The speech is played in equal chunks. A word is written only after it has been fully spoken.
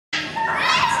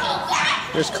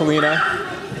There's Kalina.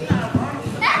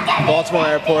 Baltimore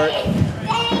Airport.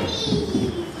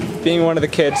 Being one of the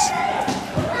kids.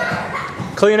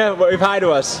 Kalina, wave hi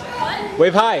to us. What?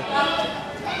 Wave hi.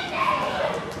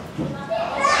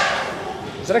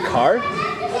 Is that a car?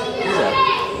 What is that?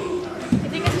 I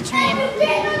think it's a train.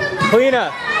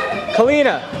 Kalina!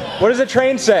 Kalina! What does the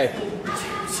train say?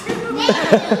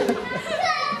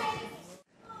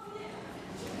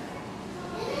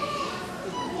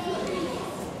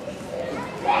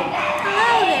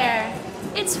 Hello there.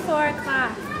 It's 4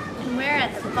 o'clock and we're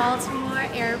at the Baltimore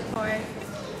Airport.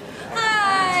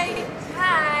 Hi!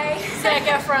 Hi! Zac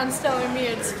Efron's telling me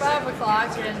it's 5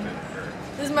 o'clock and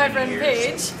this is my friend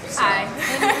Paige. Hi.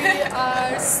 And we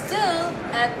are still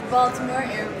at the Baltimore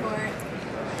Airport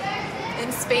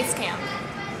in space camp.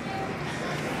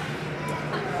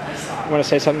 Want to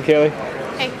say something, Kaylee?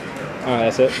 Hey. Oh,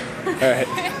 that's it? Alright.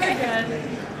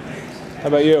 How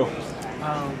about you?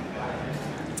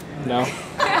 No?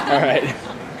 Alright.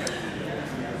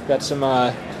 Got some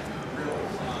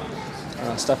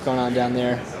stuff going on down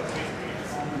there.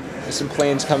 There's some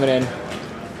planes coming in.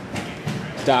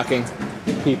 Docking.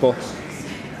 People.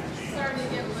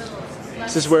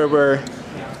 This is where we're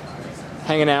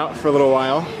hanging out for a little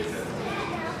while.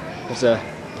 There's a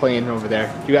plane over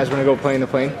there. You guys want to go play in the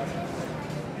plane? Do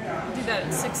that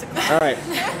at 6 o'clock. Alright.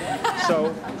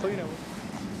 So, Kalina.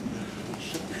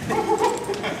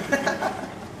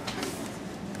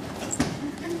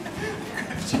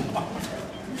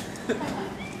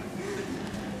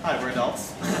 Hi, we're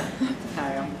adults.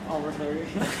 Hi, I'm over 30.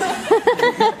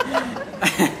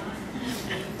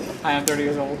 Hi, I'm 30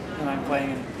 years old and I'm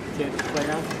playing in a kid's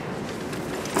playground.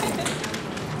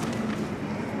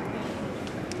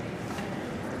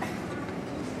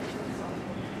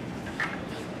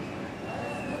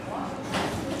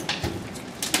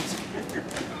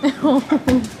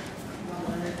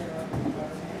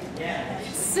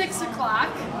 It's 6 o'clock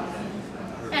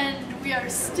and we are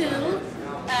still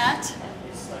at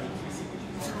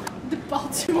the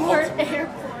Baltimore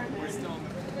Airport.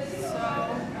 So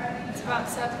it's about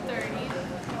 7:30.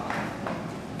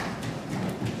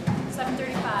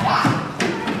 7:35.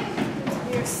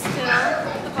 We're still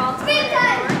at the Baltimore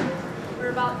Airport. We're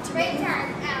about to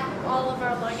move all of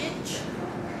our luggage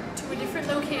to a different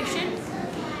location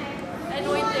and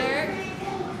wait there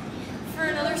for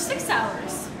another 6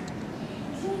 hours.